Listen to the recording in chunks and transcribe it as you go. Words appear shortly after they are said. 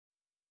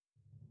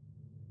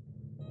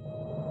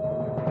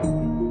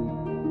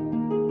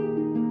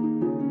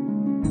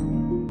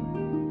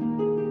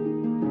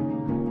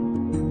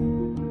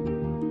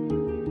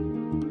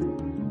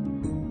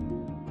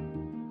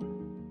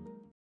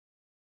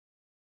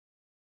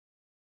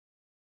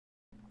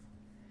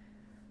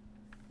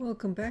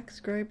Welcome back,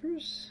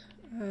 Scribers.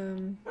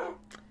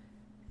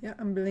 Yeah,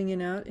 I'm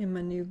blinging out in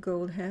my new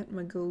gold hat,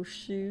 my gold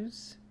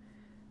shoes,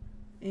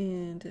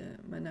 and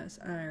my nice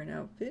iron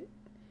outfit.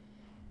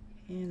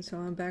 And so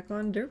I'm back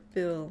on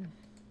Derpville.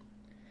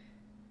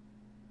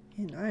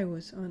 And I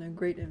was on a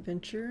great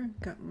adventure.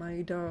 Got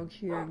my dog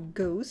here,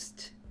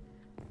 Ghost,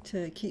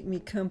 to keep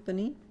me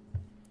company.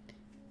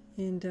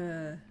 And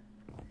I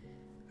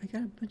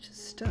got a bunch of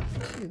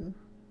stuff too.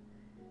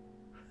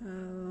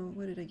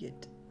 What did I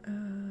get?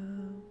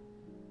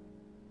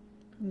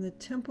 From the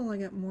temple I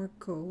got more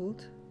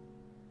gold,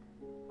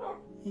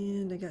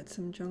 and I got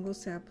some jungle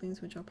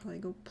saplings which I'll probably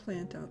go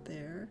plant out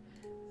there,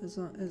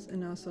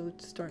 and also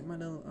start my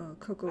little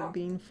cocoa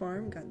bean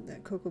farm. Got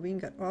that cocoa bean,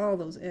 got all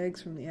those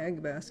eggs from the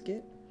egg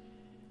basket,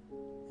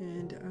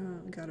 and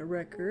got a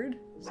record,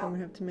 so I'm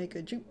gonna have to make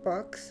a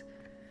jukebox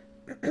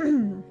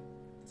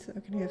so I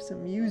can have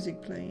some music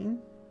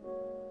playing.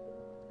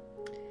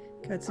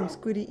 Got some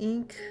squiddy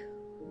ink.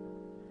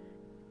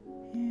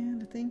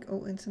 And I think,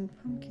 and some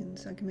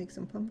pumpkins. I can make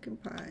some pumpkin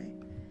pie.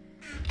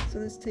 So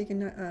let's take a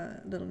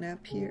little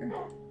nap here.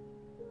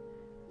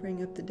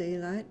 Bring up the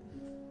daylight.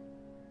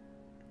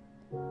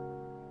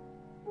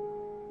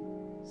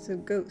 So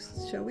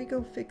Ghost, shall we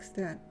go fix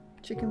that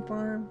chicken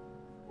farm?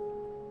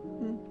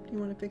 Do you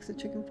want to fix the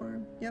chicken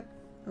farm? Yep.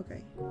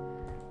 Okay.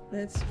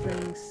 Let's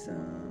bring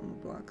some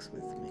blocks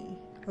with me.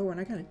 Oh, and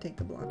I gotta take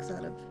the blocks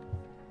out of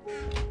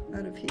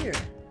here.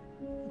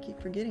 I keep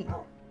forgetting.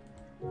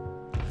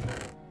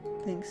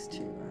 Thanks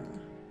to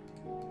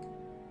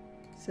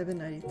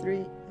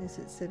 793, is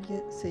it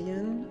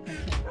Seyen? I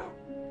can't,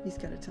 he's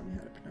got to tell me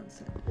how to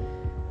pronounce it.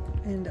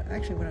 And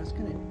actually what I was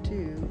going to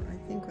do, I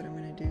think what I'm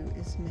going to do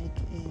is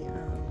make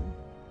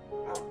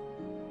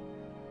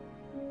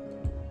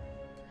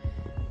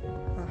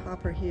a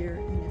hopper here,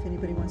 and if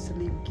anybody wants to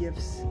leave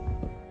gifts,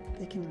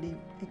 they can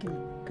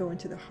go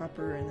into the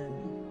hopper and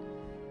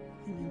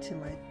into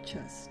my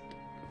chest.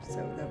 So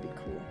that'll be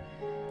cool.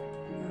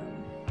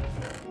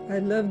 I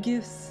love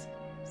gifts.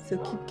 So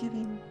keep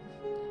giving,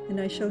 and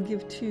I shall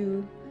give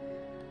too.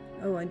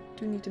 Oh, I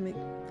do need to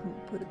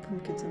put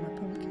pumpkins in my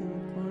pumpkin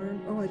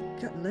farm. Oh, I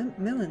got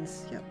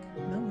melons. Yep,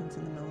 melons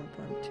in the melon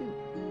farm too.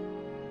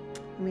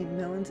 I mean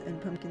melons and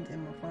pumpkins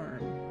in my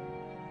farm.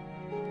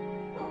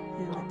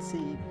 And let's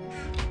see.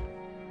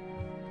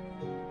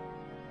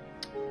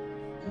 Oh,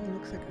 it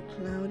looks like a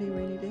cloudy,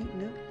 rainy day.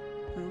 Nope.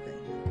 Okay,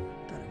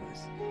 thought it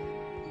was.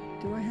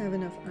 Do I have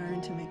enough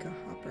iron to make a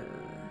hopper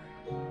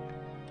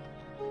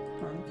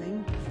farm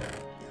thing?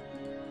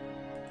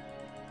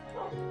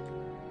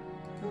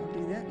 I'll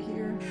do that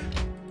here,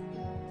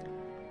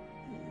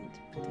 and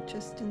put the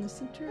chest in the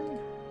center.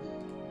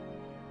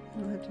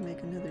 I'll have to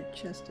make another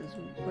chest as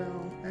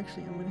well.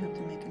 Actually, I'm going to have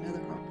to make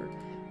another hopper,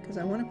 because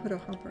I want to put a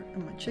hopper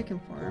on my chicken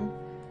farm.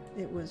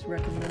 It was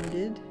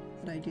recommended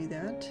that I do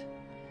that,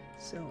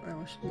 so I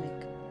will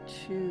make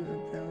 2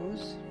 of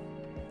those.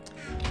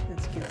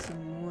 Let's get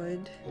some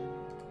wood,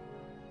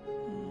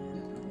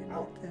 and I'm going to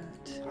get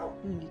that.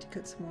 We need to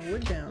cut some more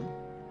wood down.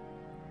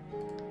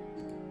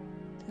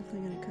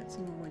 Definitely going to cut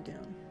some more wood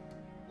down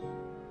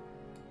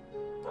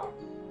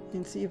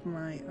and see if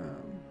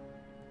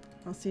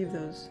I'll see if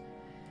those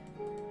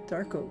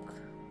dark oak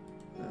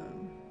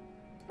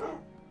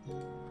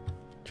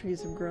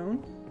trees have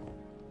grown.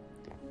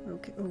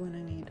 Okay, oh, and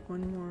I need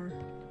one more.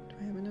 Do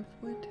I have enough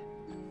wood?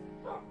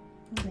 I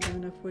don't have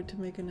enough wood to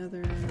make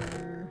another.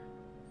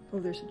 Oh,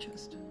 there's a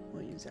chest.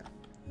 We'll use that.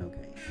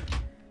 Okay,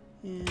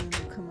 and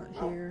we'll come out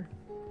here.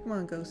 Come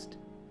on, Ghost.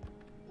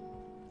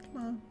 Come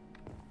on.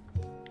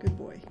 Good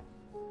boy.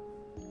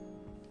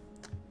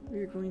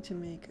 We're going to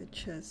make a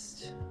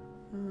chest.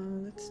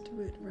 Let's do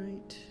it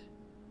right.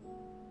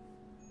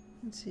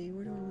 Let's see,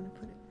 where do I want to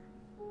put it?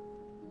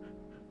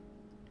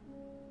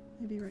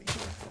 Maybe right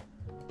here.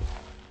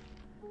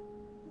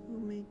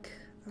 We'll make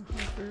a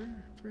hopper.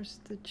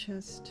 First the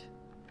chest,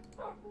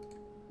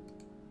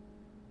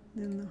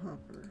 then the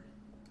hopper.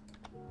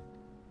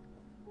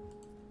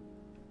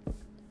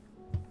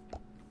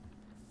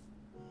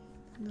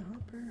 And the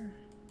hopper.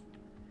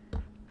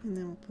 And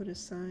then we'll put a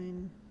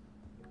sign.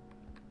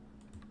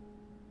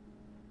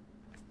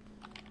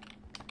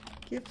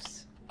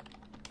 Gifts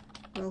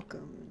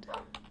welcomed.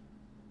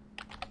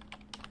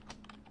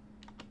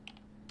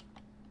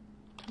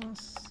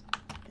 Toss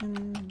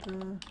in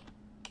the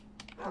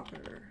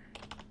hopper.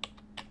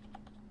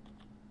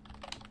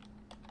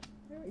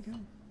 There we go.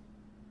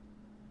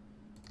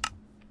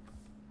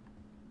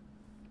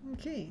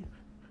 Okay.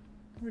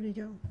 Where'd he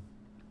go?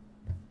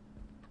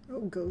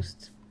 Oh,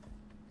 Ghost.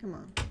 Come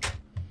on.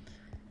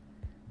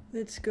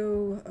 Let's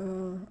go,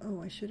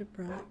 oh, I should have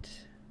brought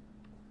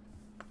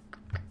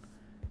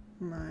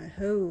my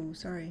hoe.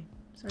 Sorry,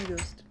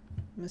 Ghost.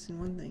 I'm missing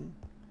one thing.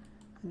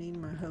 I need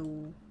my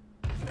hoe.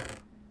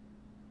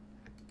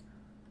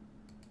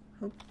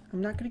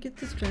 I'm not going to get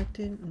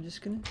distracted. I'm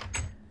just going to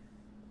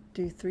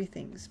do 3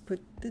 things. Put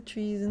the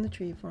trees in the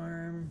tree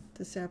farm,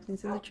 the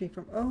saplings in the tree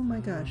farm. Oh my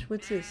gosh,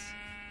 what's this?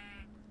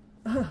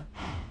 Oh,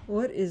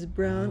 what is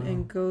brown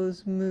and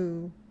goes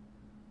moo?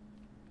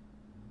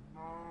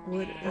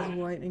 wood is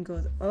white and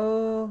goes,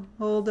 oh,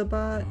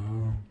 Holdobot.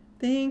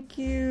 Thank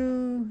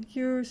you.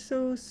 You're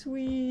so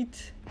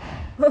sweet.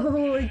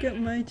 Oh, I got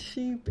my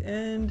sheep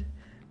and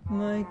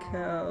my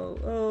cow.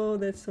 Oh,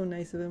 that's so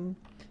nice of him.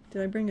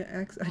 Did I bring an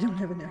axe? I don't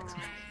have an axe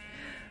with me.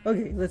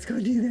 Okay, let's go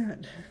do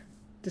that.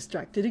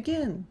 Distracted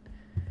again.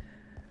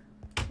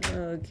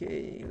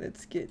 Okay,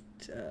 let's get,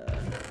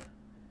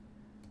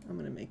 I'm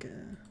gonna make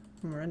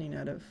I'm running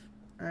out of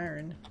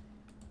iron.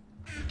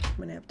 I'm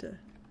gonna have to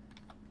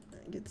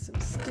get some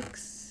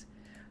sticks.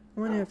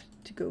 I'm gonna have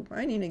to go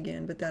mining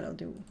again, but I'll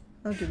do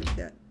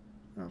that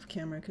off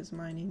camera because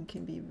mining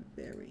can be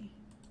very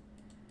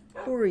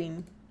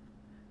boring.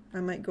 I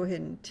might go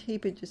ahead and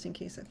tape it just in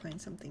case I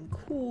find something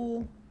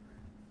cool.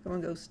 Come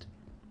on, Ghost.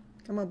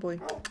 Come on, boy.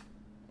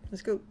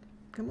 Let's go.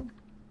 Come on.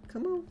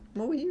 Come on.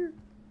 I'm over here.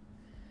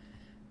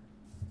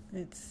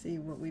 Let's see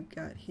what we've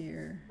got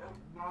here.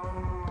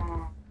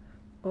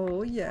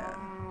 Oh, yeah.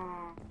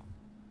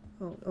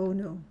 Oh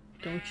no.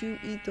 Don't you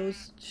eat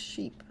those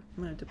sheep.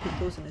 I'm going to have to put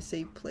those in a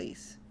safe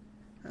place.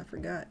 I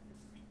forgot.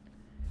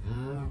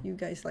 You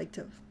guys like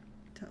to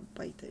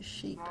bite the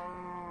sheep.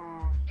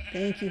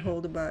 Thank you,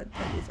 Holdobot.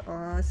 That is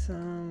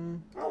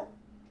awesome.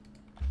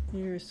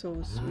 You're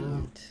so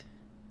sweet.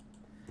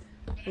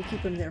 We'll keep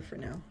him there for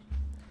now.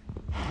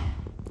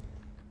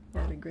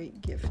 What a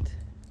great gift.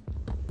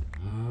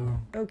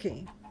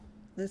 Okay,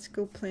 let's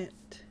go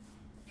plant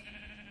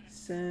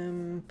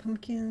some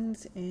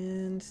pumpkins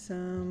and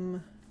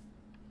some...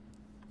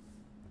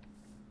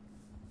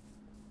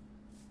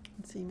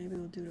 Let's see, maybe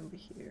we'll do it over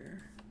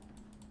here.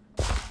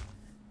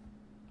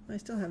 I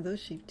still have those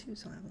sheep too,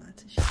 so I have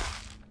lots of sheep.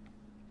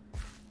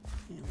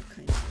 And we'll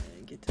kind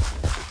of get this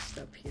all fixed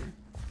up here.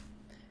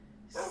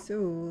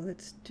 So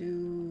let's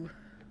do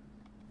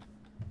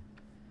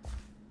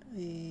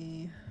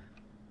a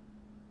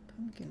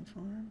pumpkin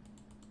farm.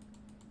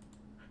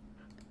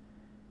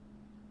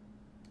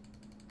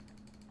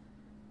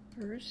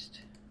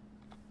 First,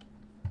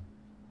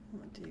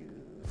 we'll do,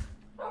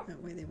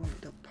 that way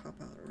they'll pop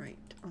out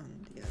right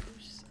on the other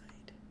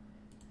side.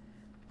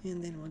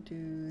 And then we'll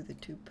do the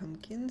 2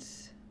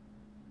 pumpkins.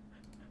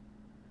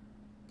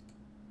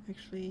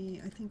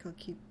 Actually, I think I'll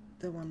keep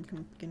the 1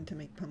 pumpkin to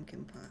make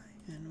pumpkin pie,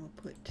 and we'll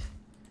put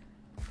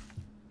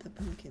the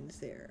pumpkins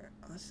there.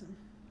 Awesome.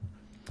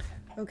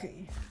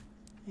 Okay,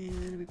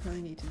 and we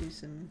probably need to do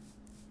some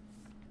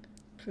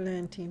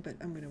planting, but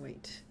I'm gonna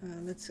wait.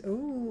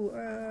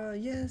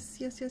 Yes.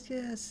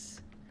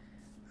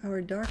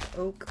 Our dark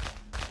oak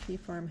tree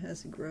farm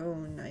has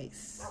grown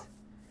nice.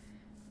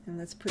 And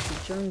let's put the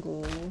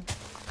jungle ones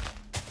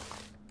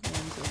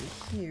over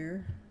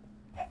here.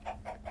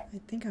 I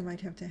think I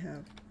might have to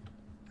have,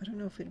 I don't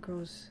know if it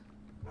grows,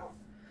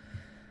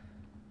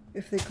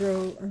 if they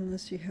grow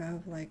unless you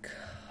have like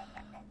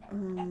 4,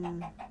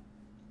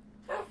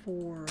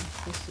 we'll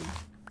see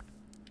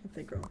if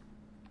they grow.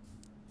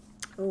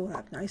 Oh, we'll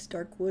have nice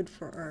dark wood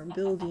for our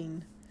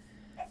building.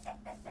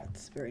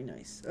 That's very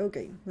nice.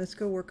 Okay, let's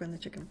go work on the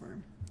chicken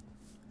farm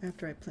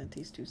after I plant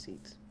these 2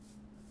 seeds.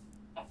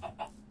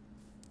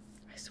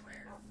 I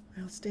swear,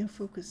 I'll stay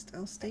focused.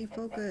 I'll stay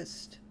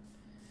focused.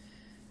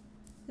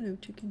 Hello,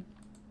 chicken.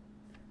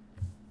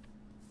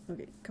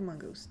 Okay, come on,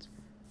 Ghost.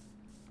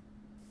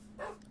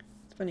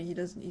 It's funny, he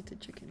doesn't eat the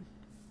chicken.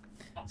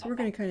 So we're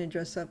going to kind of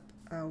dress up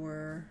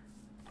our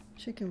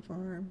chicken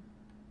farm.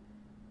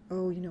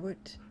 Oh, you know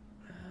what?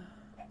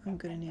 I'm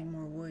going to need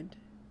more wood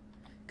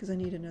because I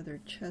need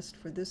another chest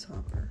for this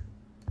hopper.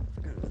 I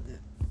forgot about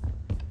that.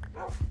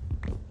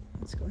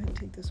 Let's go ahead and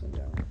take this one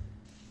down.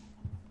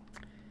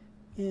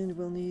 And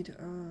we'll need,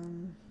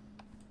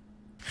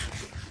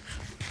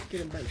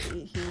 get a bite to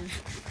eat here.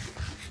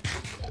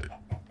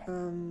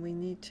 We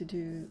need to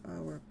do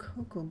our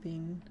cocoa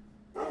bean.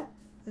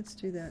 Let's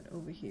do that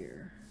over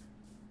here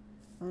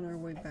on our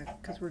way back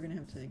because we're going to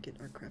have to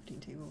get our crafting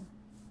table.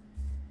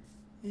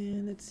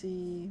 And let's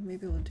see,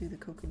 maybe we'll do the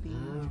cocoa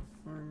bean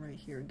farm right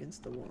here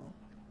against the wall.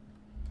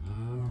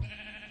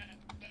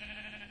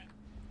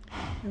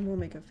 And we'll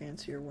make a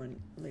fancier one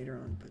later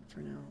on, but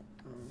for now,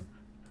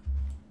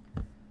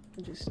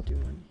 we'll just do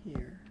one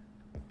here.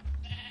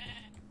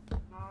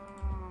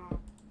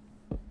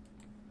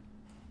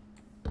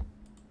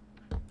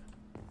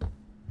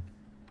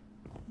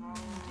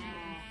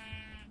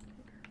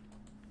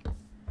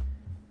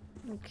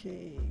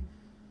 Okay,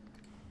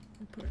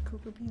 we'll put our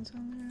cocoa beans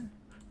on there.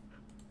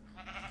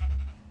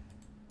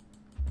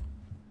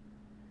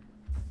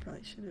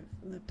 Probably should have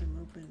left them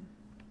open.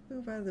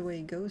 Move out of the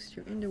way, Ghost.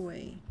 You're in the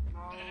way.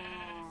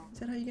 Is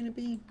that how you're gonna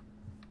be?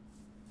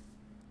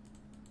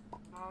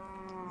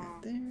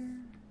 Right there.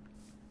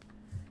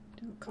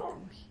 Do a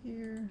couple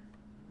here.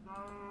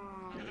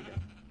 There we go.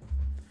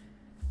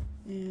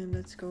 And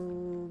let's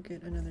go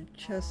get another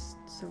chest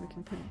so we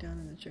can put it down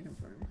in the chicken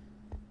farm.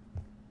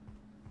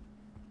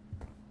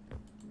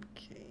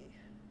 Okay.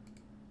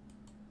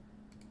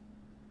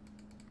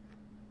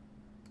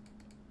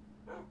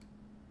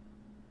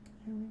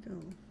 Here we go.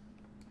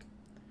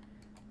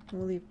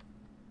 We'll leave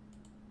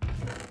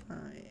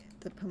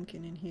the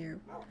pumpkin in here.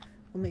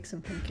 We'll make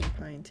some pumpkin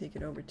pie and take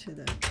it over to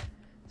the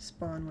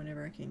spawn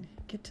whenever I can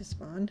get to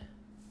spawn.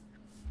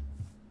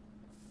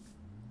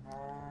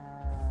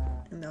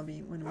 And that'll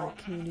be one of my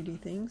community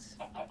things.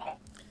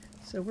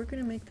 So we're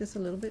going to make this a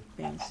little bit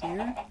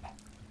fancier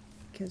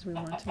because we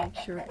want to make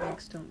sure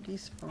eggs don't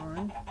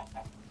despawn.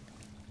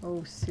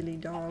 Oh, silly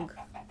dog.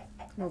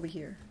 Come over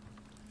here.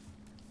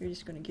 You're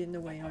just going to get in the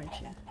way, aren't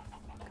you?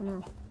 Come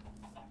on.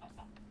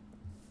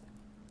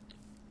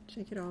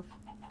 Shake it off.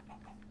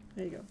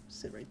 There you go.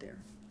 Sit right there.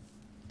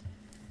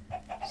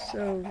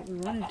 So what we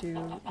want to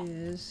do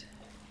is,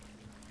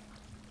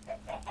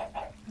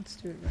 let's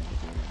do it right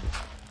here.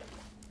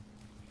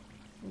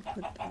 We'll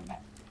put the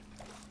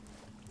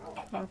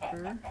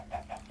hopper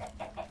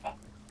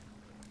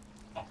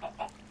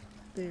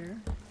there.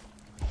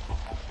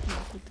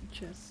 We'll put the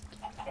chest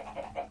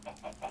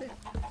there.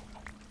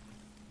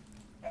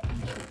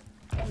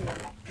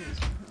 There's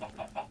the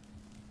hopper.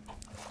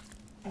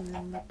 And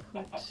then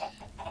we'll put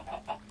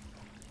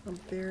a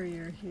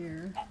barrier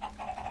here.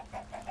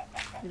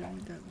 You don't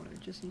need that water,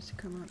 it just needs to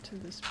come out to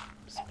this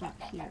spot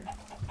here.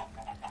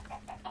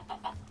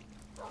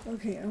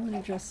 Okay, I want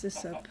to dress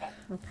this up.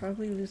 I'll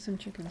probably lose some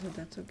chickens, but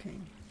that's okay.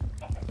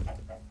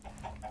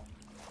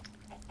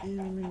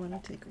 And we want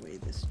to take away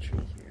this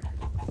tree here.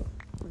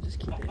 We'll just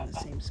keep it in the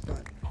same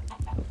spot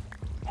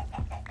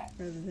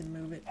rather than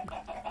move it.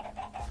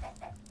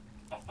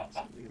 That's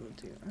what we will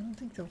do. I don't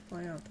think they'll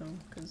fly out though,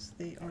 because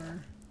they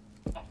are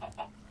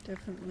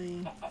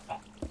definitely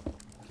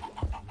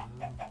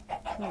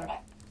caught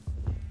up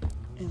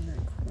in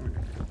that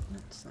corner, on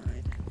that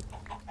side.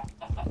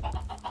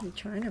 They're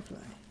trying to fly.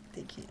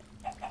 They can't.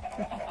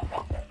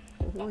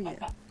 Oh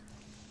yeah.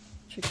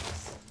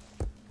 Chicks.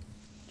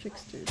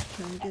 Chicksters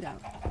trying to get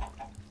out.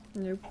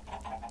 Nope.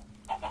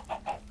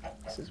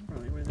 This is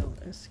probably where they'll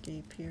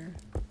escape here.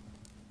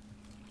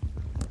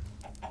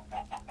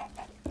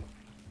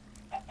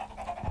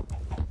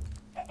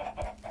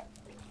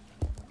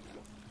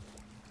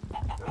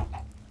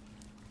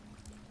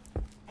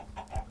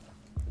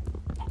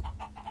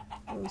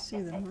 Oh,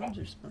 see, the mobs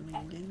are spawning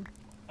again.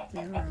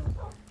 They are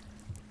out.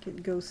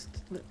 Get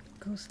ghost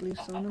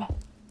leaves on them.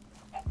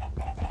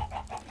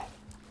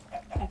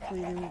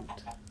 Hopefully they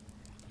won't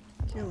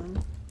kill him.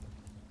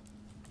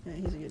 Yeah,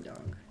 he's a good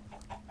dog.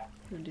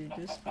 He'll do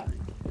just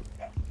fine.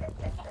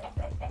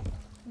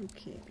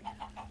 Okay.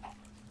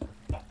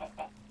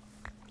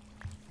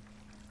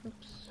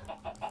 Oops.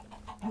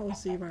 Oh, we'll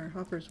see if our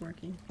hopper's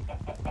working.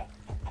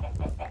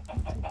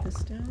 Take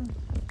this down.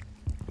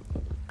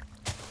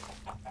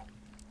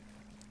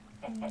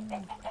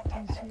 And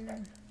put these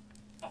here.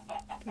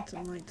 Get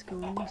some lights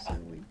going so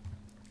we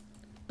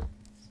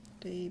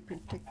stay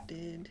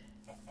protected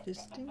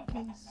just in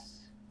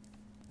case.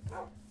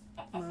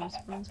 Mob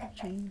spawns have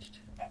changed.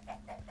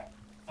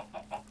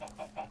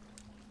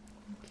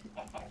 Okay.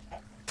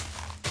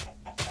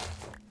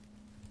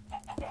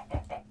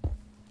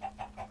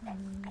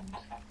 And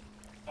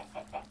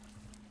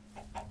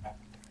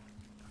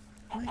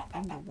might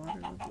bring the water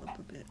level up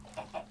a bit.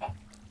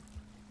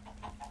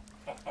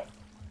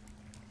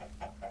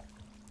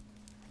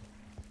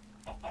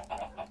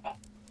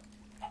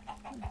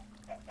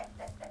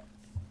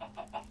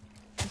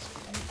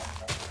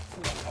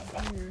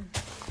 Here.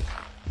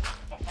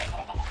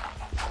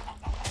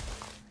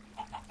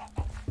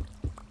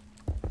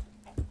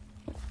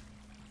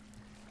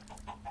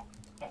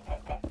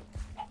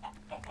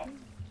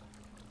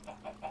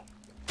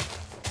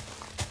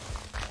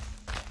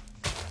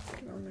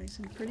 Get all nice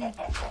and pretty.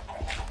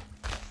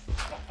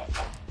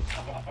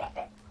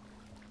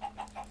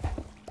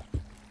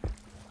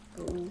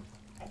 Oh,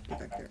 get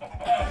back there.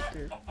 Get back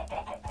there.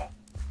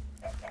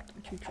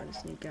 Don't you try to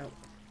sneak out.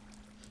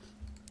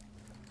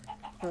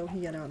 Oh,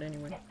 he got out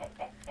anyway.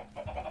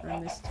 I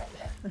missed it.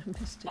 I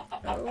missed it.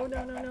 Oh,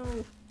 no, no, no.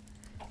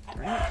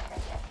 Darn it.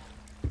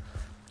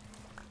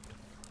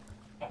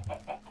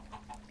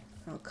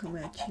 I'll come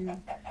at you.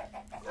 You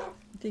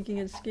think you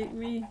can escape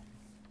me?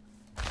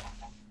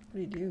 What do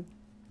you do?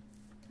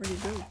 Where'd he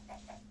go?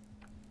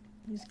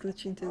 He's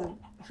glitching to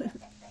the...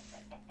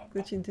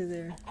 glitching to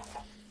there.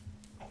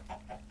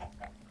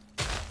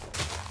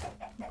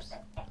 Oops.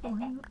 Oh,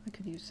 hang on. I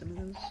could use some of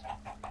those.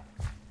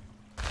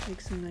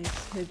 Make some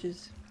nice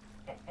hedges.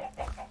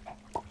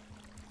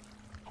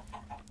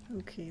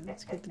 Okay,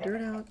 let's get the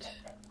dirt out.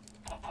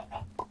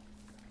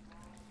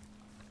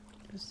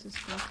 Just this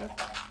back up.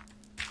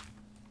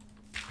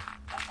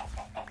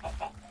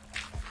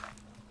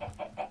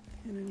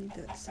 And I need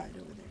that side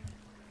over there.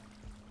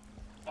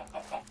 I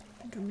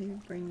think I'll maybe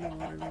bring the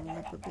water level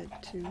up a bit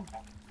too.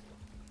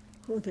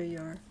 Oh, there you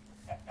are.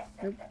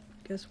 Nope,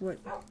 guess what?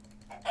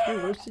 Oh,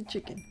 roasted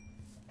chicken.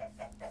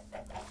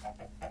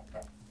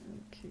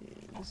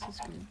 This is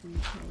going to be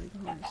probably the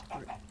hardest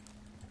part.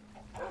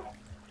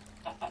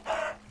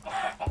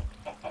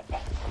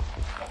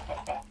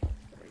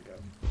 There we go.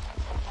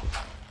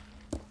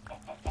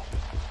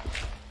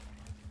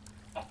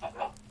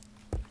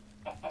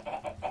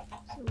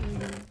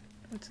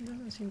 So, it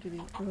doesn't seem to be...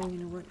 Oh, you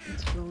know what?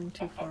 It's flowing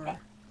too far.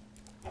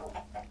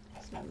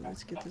 So,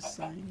 let's get this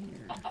sign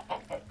here.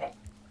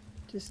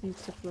 Just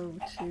needs to flow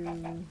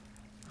to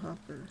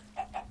hopper.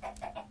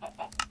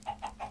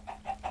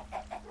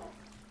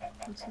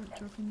 What's not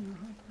dropping in the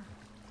hopper?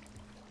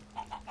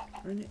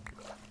 Run it.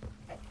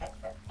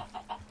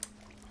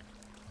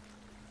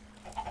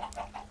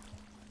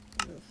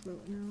 It'll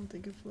float. No, I don't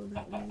think it'll flow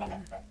that way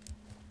either.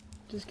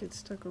 Just get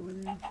stuck over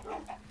there.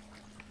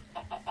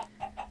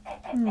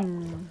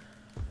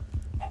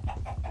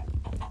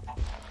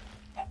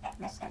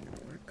 That's not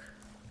gonna work.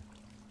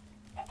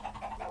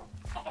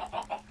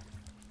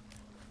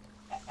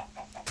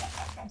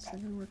 That's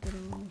not gonna work at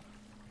all.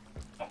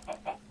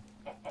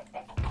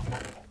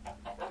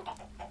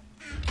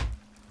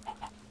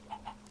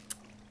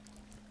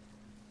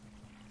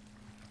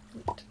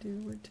 What to do,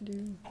 what to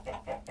do.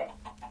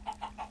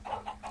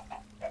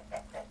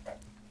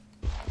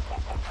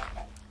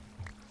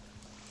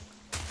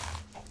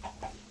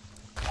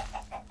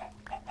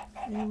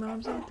 Any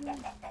mobs out there?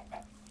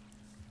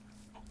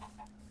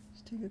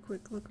 Just take a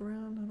quick look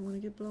around. I don't want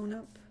to get blown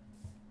up.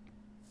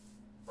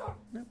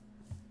 Nope.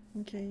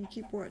 Okay, you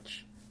keep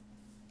watch.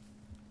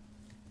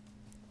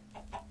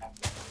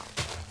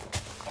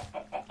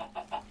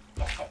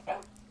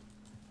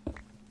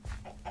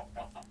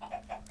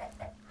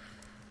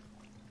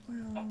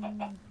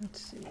 Well,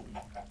 let's see.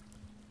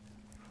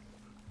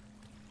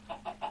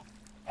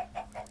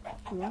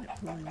 You want it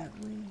flowing that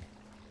way.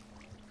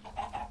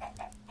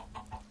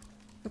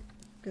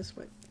 Guess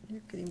what?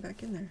 You're getting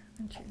back in there,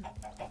 aren't you?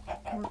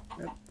 Come on.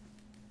 Nope.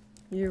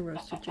 You're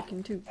roasted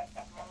chicken too.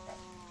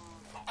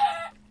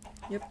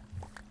 Yep.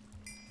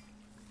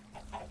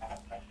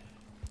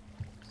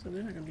 So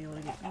they're not going to be able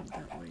to get out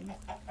that way.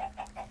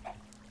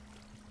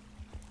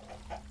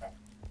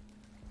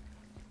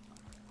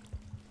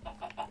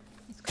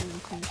 Let's go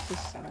and finish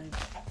this side.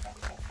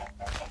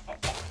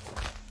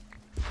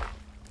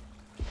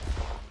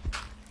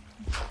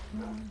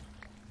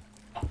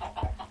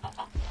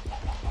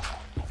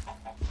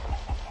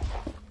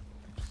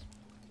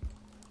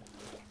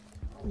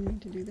 You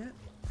need to do that.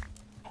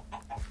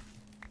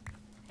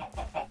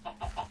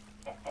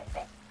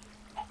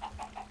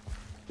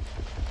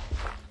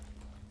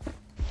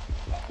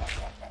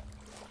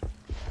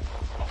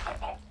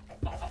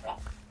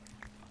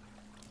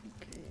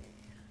 Okay.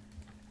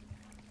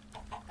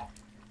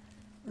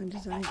 My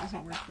design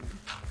isn't working.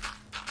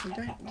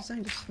 I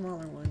designed a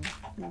smaller one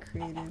in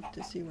creative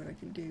to see what I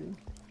could do.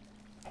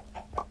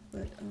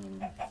 But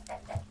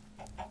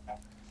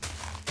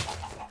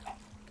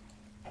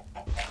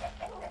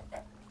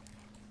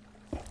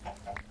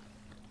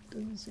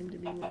doesn't seem to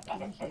be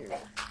working here.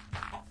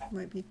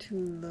 Might be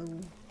too low.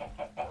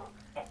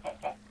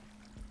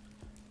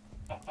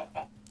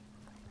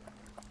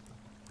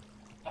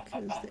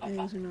 Because the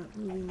eggs are not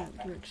moving that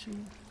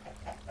direction.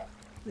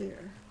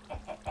 There.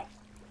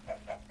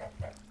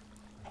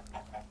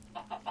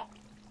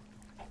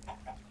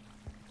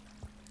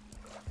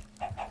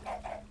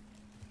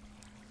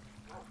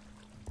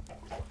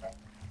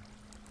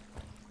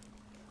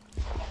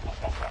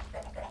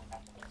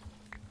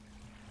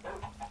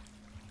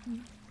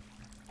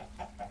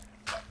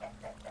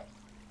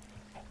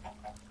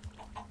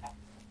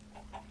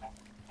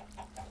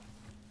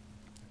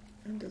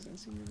 It doesn't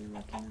seem to be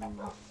working at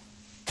all.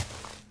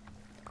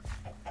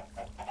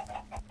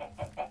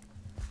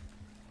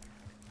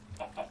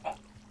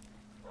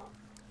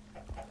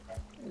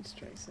 Let's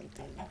try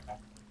something.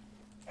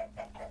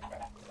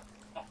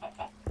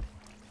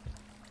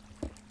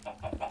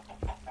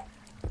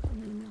 I'm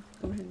gonna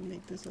go ahead and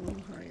make this a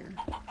little higher.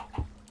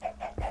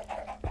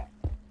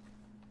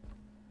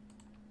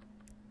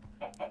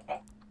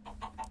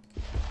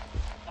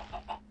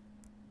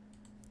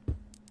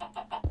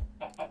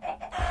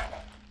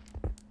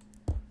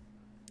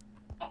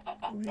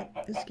 Wait,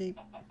 escape.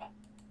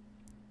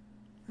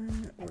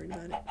 I'm not worried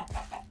about it.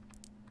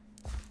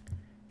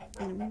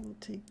 And we will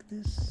take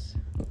this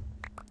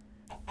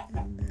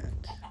and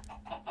that.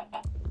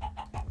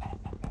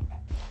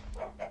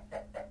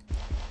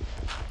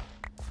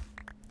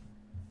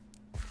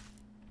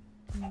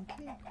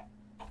 Okay.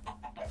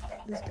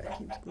 This guy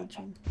keeps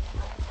glitching.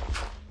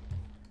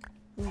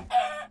 Oh,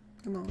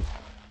 come on.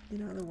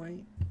 Get out of the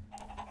way.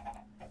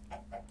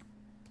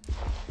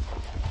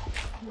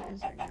 Where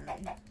is that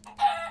guy?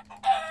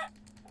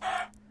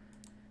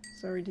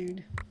 Sorry,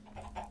 dude.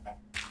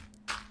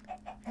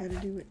 Had to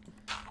do it.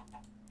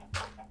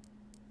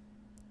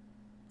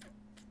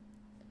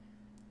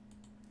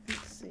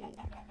 Let's see.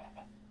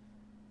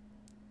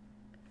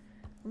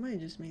 I might have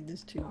just made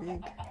this too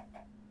big.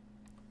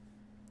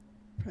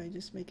 Probably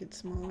just make it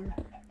smaller.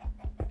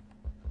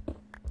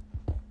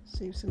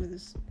 Save some of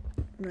this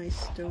nice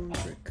stone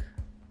brick.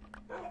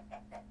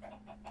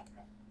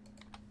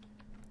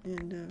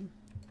 And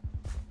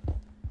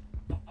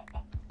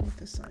make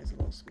the size a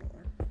little smaller.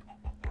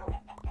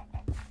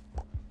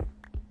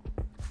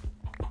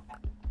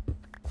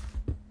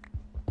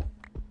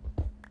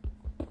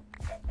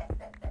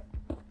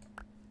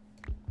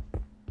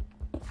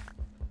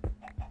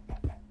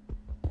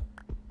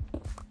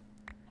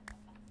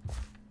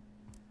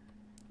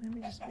 Let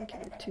me just make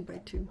it a 2 by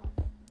 2.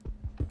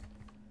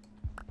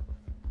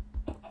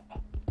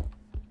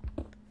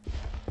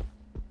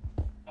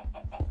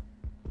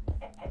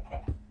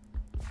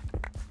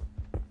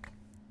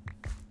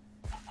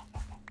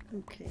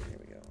 Okay, there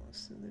we go.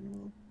 So then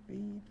we'll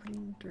be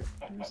putting dirt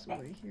the rest of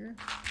the way here.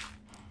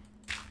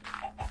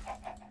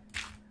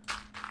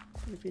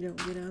 If you don't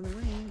get out of the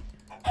way,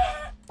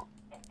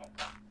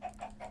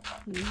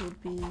 you will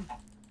be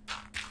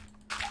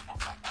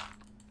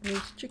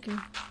roast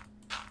chicken.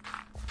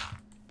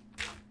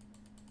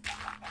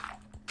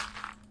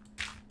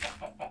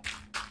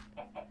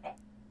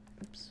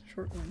 Oops,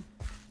 short one.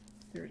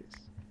 There it is.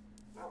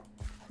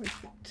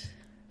 Perfect.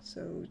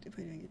 So if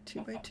I get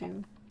 2 by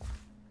 2.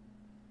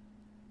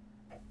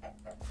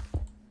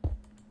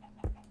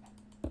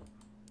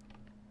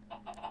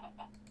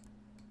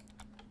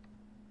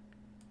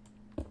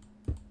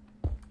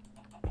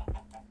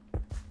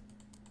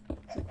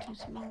 Is it too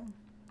small?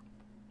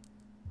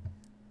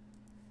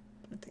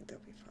 I think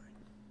that'll be fine.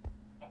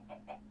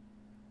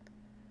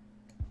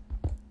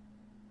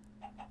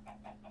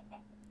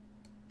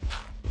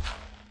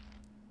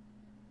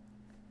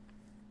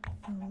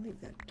 I'll leave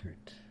that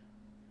dirt.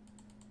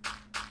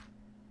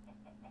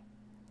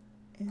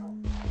 And I'll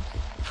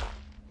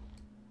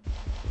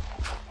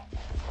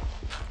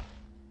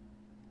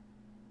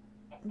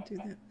do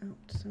that out.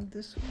 So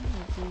this one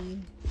will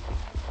be,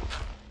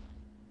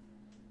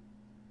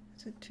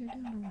 is it 2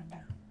 down or 1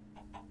 down?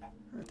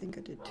 I think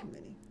I did too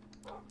many.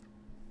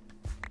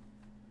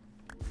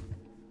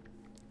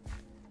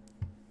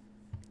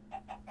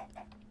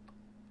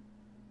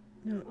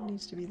 No, it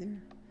needs to be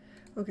there.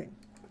 Okay.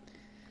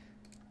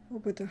 We'll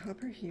put the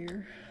hopper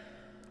here.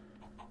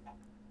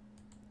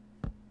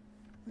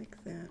 Like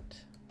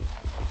that.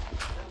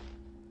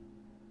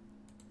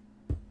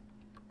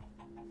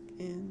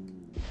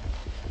 And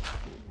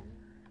here.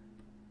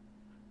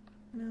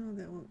 No,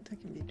 that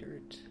can be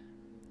dirt.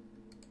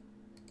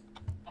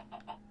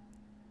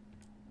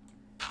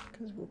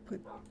 Because we'll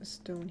put a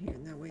stone here,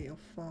 and that way it'll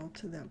fall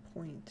to that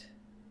point.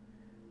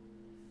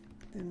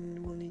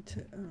 Then we'll need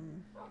to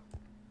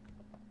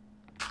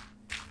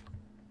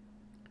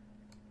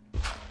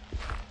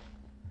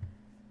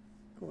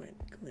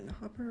go in the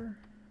hopper,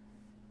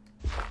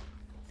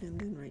 and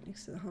then right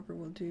next to the hopper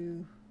we'll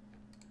do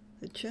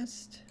the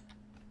chest.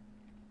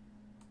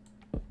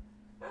 Get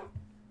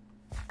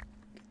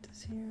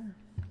this here.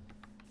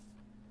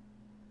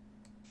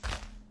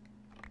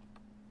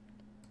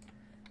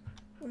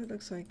 Well, it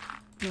looks like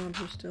mobs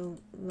are still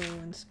low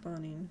and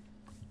spawning,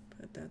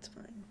 but that's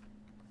fine.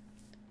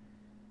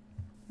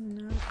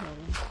 Not a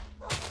problem.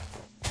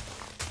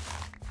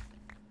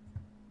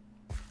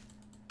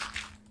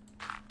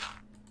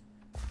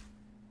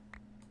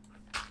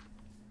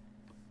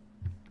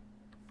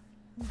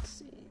 Let's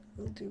see,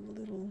 we'll do a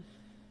little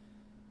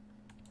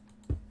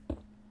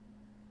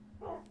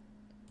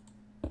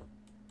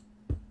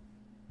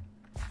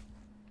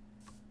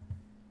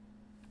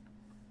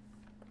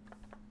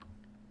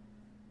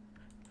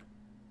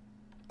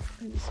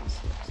maybe some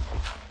steps.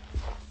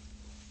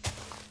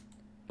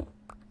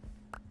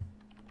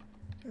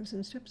 Have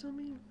some steps on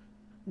me?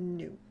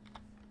 No.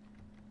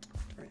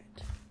 Darn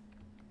it.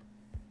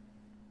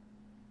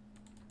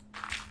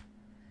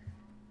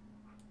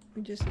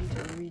 We just need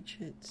to reach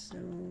it, so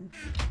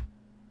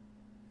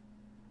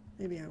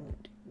maybe I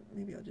won't.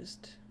 Maybe I'll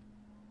just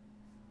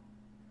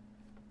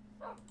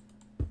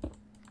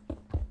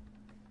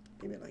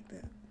leave it like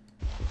that.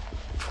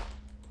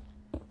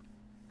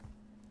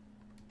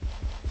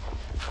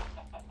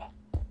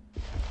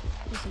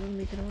 Just want to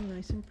make it all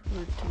nice and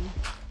pretty.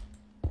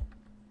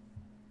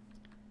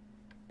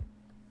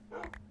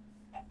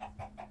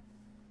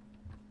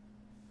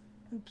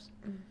 Oops.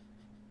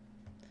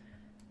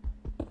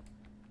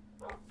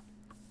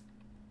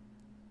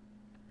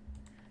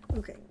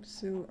 Okay,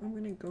 so I'm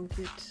gonna go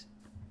get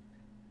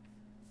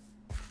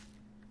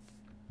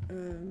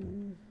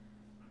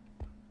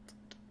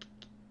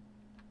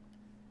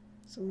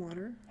some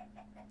water.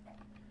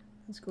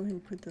 Let's go ahead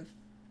and put the, I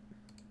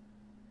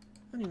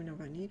don't even know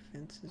if I need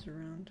fences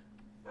around,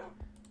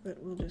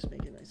 but we'll just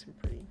make it nice and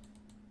pretty.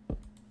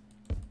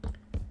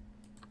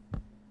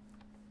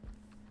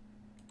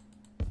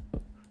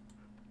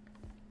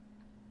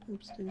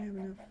 Oops, didn't have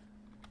enough.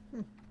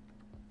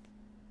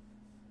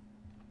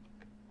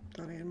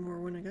 Thought I had more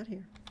when I got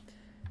here.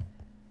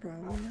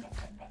 Probably not.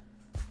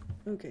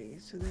 Okay,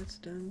 so that's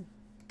done.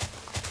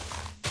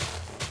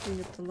 Clean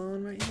up the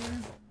lawn right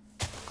here.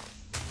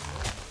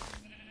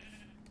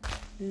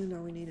 And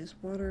all we need is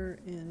water,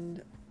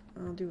 and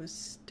I'll do a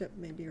step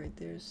maybe right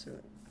there so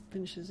it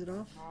finishes it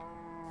off.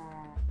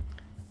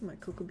 My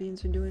cocoa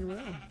beans are doing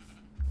well.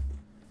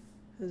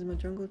 Has my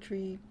jungle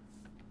tree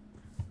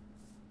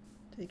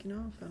taken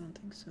off? I don't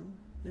think so.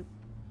 Nope.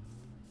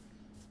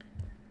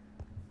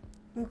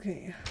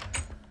 Okay.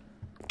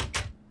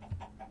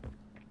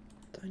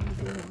 I need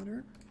the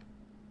water.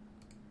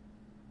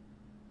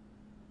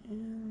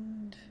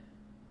 And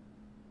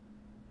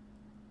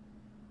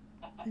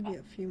maybe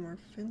a few more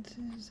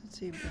fences. Let's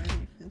see if I have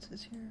any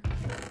fences here.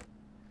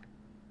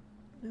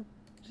 Nope,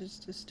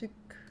 just a stick.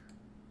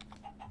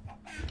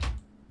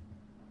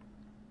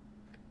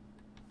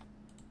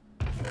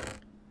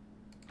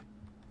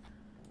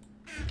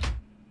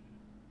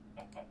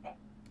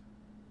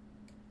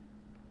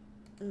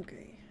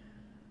 Okay.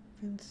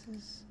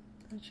 fences.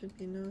 That should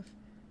be enough.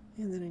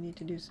 And then I need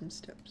to do some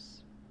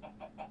steps.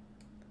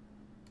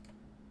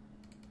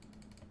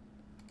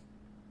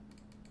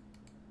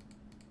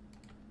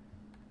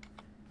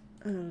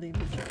 I'll leave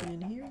the chicken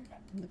in here.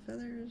 And the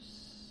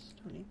feathers.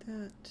 Don't need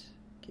that.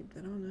 Keep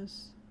that on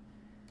us.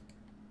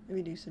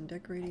 Maybe do some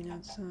decorating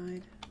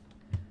outside.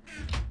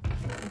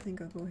 I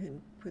think I'll go ahead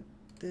and put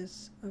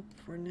this up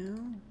for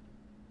now.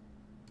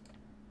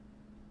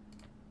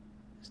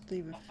 Just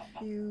leave a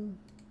few.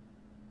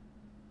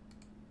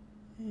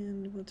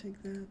 And we'll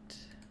take that.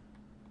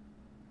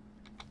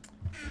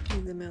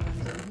 Leave the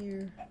melons in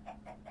here.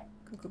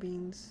 Cocoa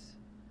beans.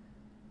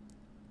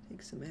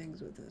 Take some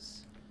eggs with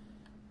us.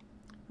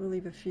 We'll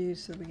leave a few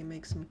so we can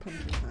make some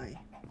pumpkin pie.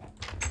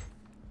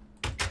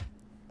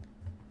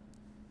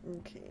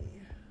 Okay.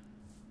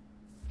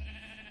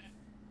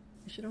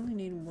 We should only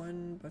need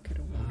 1 bucket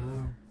of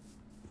water.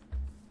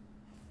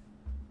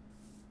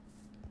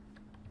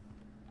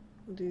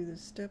 We'll do the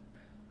step.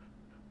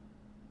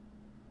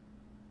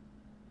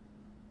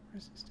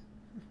 Where's the step?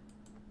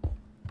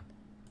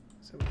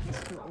 So we can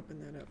still open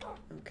that up.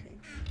 Okay.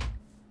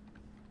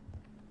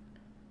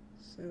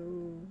 So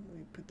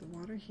we put the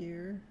water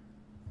here.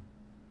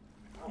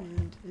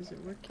 And is it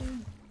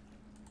working?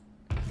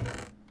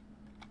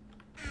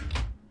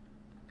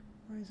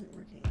 Why is it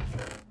working?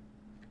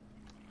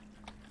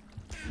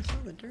 I saw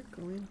the dirt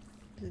go in.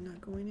 Is it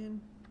not going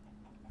in?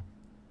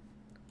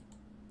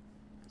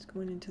 It's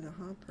going into the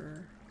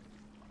hopper.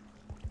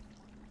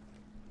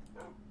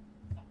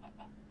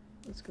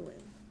 Let's go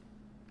in.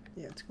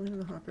 Yeah, it's going in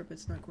the hopper, but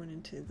it's not going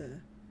into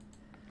the...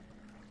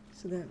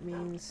 So that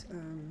means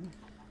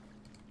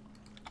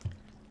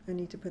I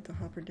need to put the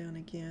hopper down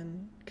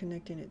again,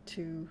 connecting it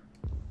to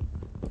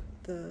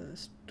the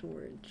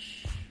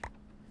storage.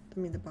 I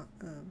mean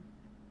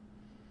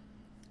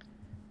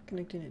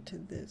connecting it to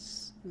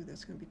this. Ooh,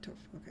 that's going to be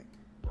tough. Okay,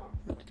 I'll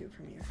have to do it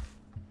from here.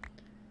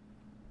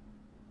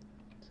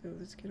 So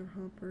let's get our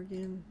hopper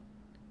again.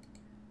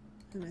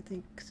 And I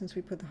think since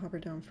we put the hopper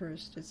down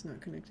first, it's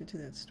not connected to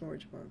that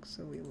storage box,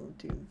 so we will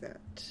do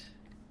that.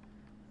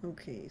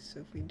 Okay, so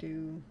if we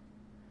do...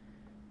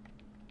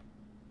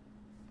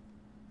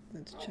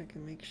 Let's check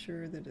and make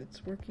sure that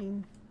it's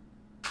working.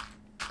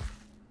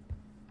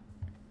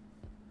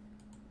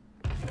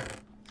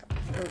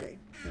 Okay,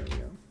 there we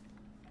go.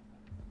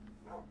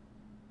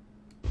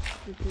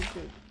 Good, good,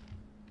 good.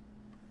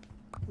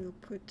 We'll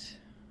put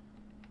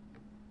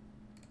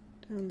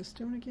down the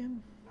stone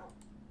again.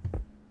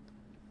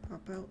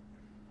 Pop out.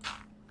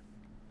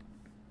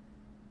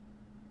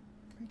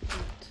 Break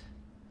that.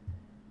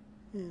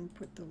 And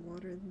put the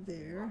water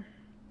there.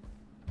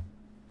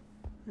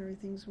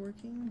 Everything's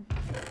working.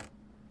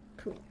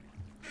 Cool.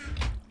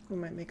 We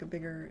might make a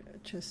bigger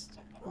chest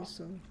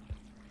also.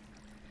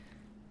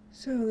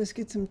 So let's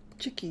get some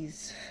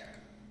chickies.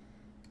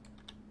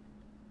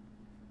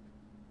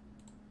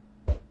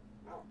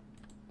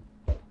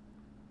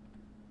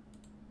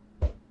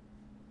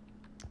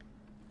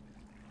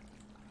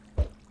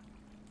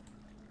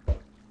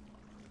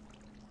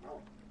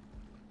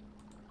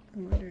 I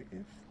wonder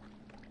if...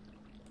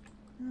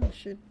 Oh, it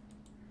should...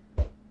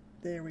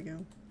 There we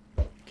go.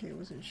 Okay, I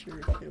wasn't sure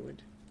if it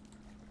would...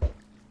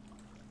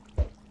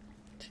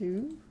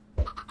 2,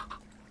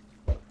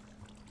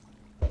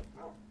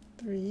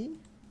 3,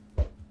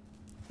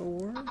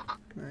 4,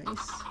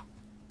 nice.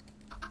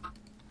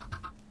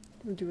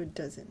 We'll do a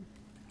dozen.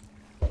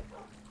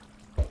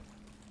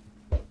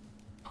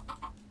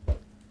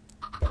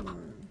 Come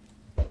on.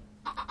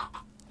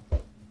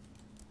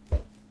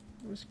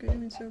 What's good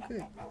doing so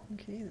good?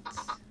 Okay,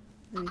 that's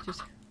maybe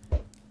just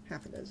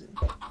half a dozen.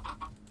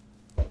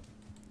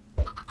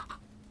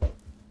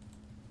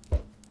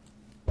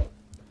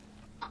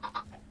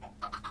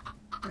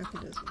 Half a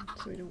dozen,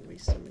 so we don't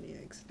waste so many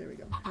eggs. There we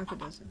go, half a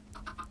dozen.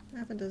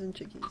 Half a dozen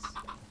chickies.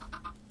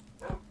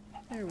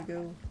 There we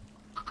go.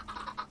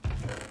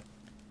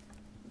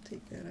 We'll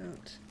take that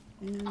out.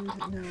 And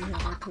now we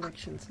have our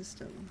collection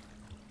system.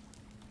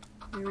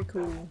 Very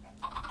cool.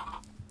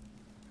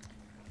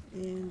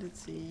 And let's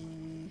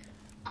see.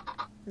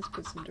 Let's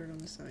put some dirt on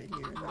the side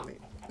here. No,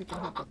 wait, we can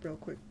hop up real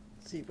quick,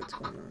 see what's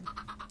going on.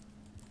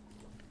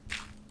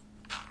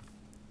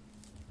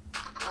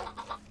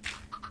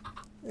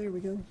 There we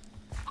go.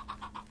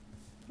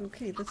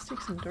 Okay, let's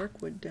take some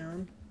dark wood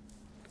down,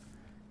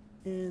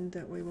 and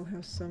that way we'll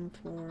have some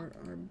for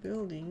our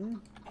building,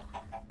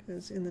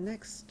 because in the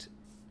next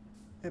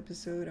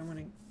episode I want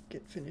to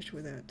get finished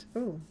with that.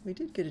 Oh, we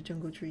did get a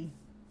jungle tree.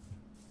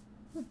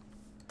 Huh.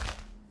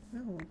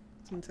 Well,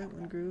 since that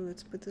one grew,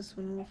 let's put this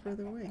one a little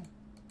further away.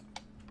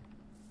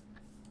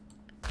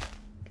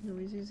 Can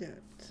always use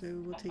that. So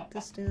we'll take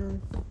this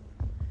down.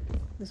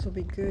 This will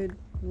be good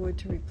wood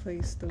to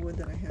replace the wood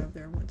that I have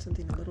there. I want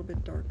something a little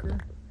bit darker.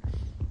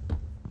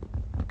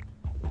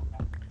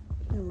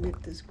 And we'll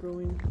get this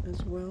growing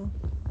as well.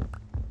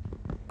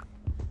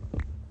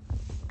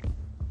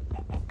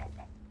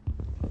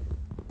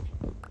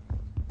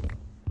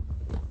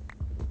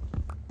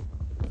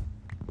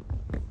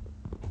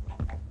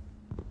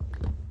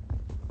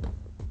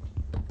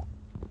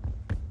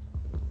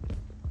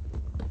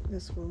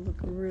 This will look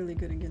really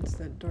good against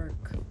that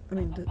dark,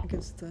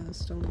 against the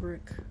stone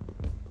brick.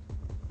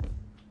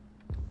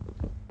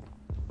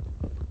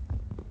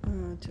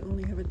 To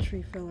only have a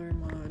tree feller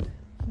mod.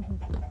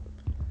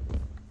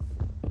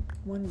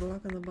 One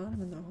block on the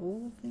bottom and the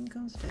whole thing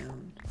comes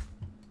down.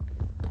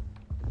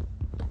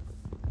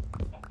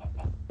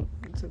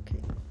 It's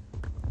okay.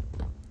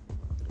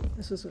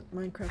 This is what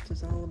Minecraft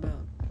is all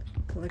about.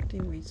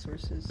 Collecting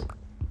resources.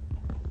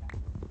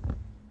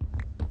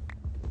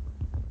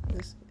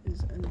 This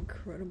is an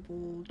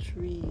incredible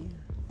tree.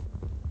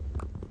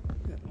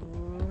 Got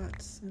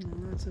lots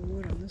and lots of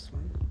wood on this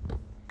one.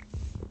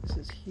 This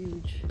is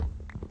huge.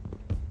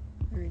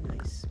 Very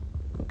nice.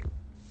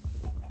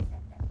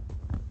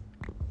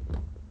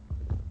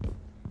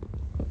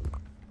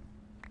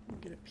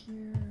 Get up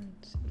here and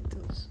see, get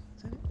those.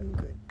 Is that it? Oh,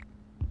 good.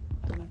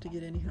 Don't have to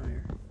get any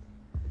higher.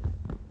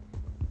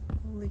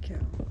 Holy cow.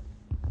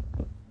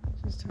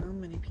 Just how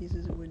many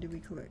pieces of wood did we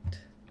collect?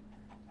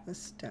 A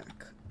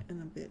stack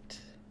and a bit.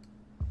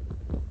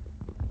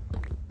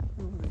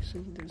 Oh,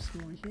 actually, there's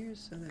more here,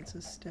 so that's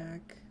a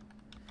stack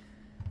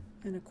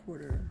and a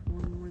quarter.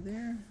 One more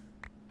there.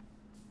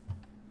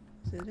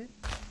 Is that it?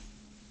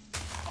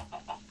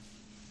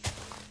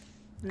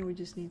 Now we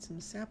just need some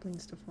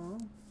saplings to fall.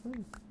 Oh,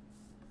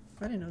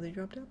 I didn't know they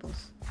dropped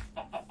apples.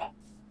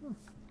 Oh,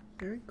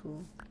 very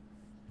cool.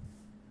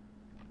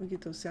 We'll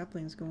get those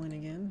saplings going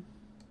again.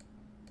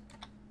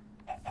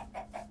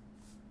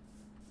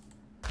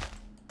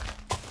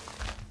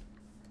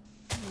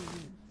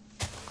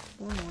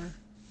 One more.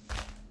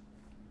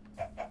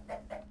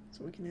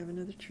 So we can have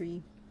another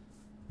tree.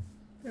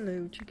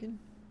 Hello, chicken.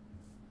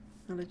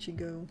 I'll let you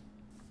go.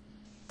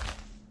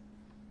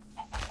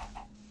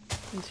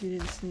 Since you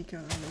didn't sneak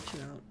out, I'll let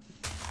you out.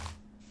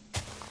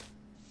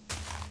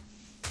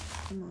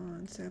 Come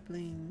on,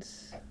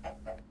 saplings.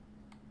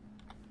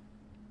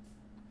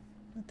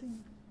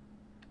 Nothing.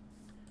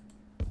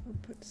 We'll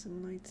put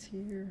some lights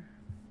here.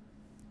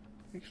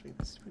 Actually,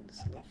 let's put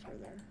this a little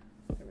further.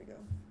 There we go.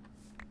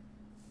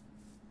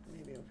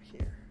 Maybe over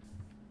here.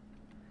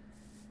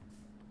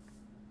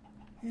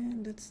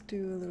 And let's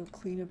do a little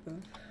cleanup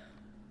of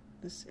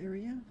this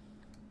area.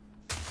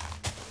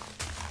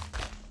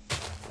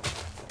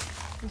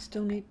 We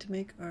still need to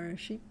make our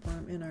sheep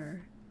farm and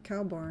our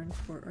cow barn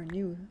for our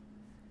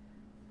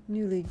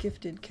newly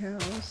gifted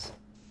cows.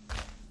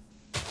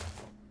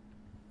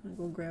 I'll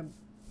go grab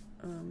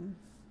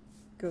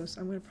Ghost.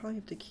 I'm gonna probably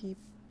have to keep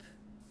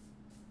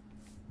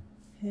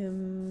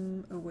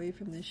him away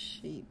from the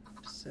sheep,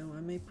 so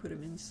I may put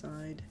him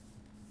inside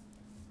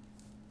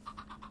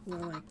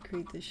while I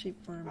create the sheep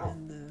farm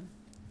and the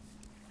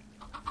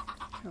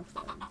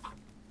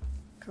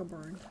cow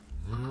barn.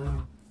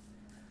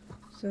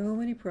 So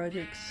many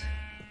projects.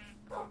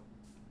 Come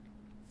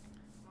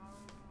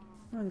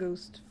on,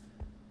 Ghost.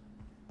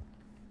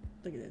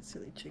 Look at that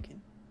silly chicken.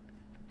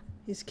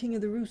 He's king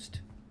of the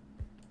roost.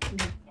 Come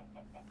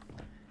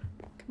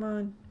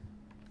on.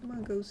 Come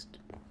on, Ghost.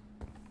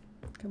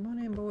 Come on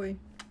in, boy.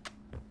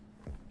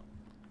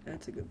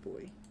 That's a good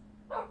boy.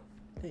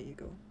 There you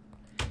go.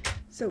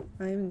 So,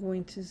 I am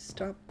going to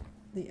stop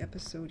the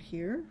episode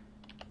here.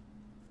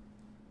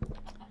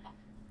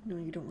 No,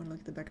 you don't want to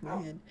look at the back of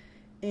my head.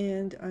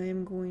 And I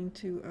am going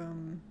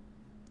to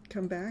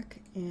come back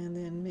and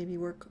then maybe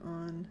work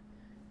on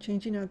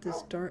changing out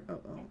this dark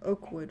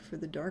oak wood for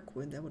the dark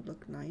wood. That would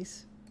look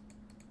nice.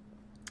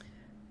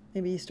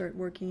 Maybe start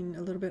working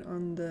a little bit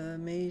on the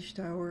mage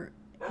tower,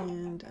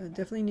 and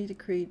definitely need to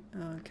create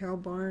a cow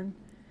barn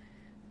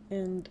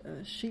and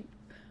a sheep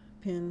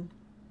pen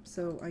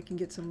so I can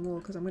get some wool,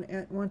 because I'm going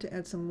to want to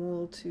add some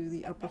wool to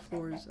the upper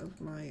floors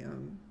of my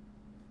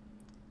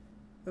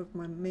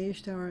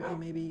mage tower, and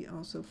maybe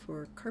also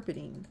for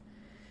carpeting.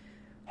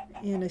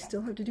 And I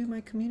still have to do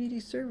my community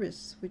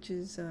service, which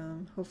is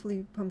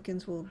hopefully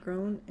pumpkins will have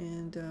grown,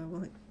 and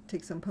we'll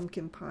take some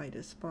pumpkin pie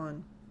to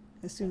spawn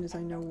as soon as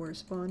I know where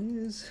spawn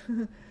is.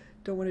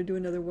 Don't want to do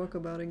another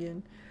walkabout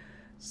again.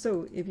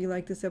 So if you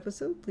like this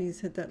episode, please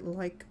hit that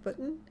like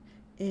button,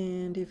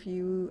 and if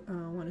you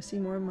want to see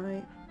more of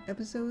my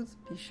episodes,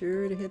 be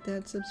sure to hit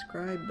that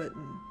subscribe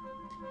button.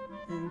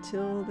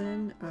 Until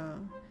then,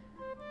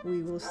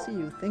 we will see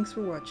you. Thanks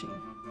for watching.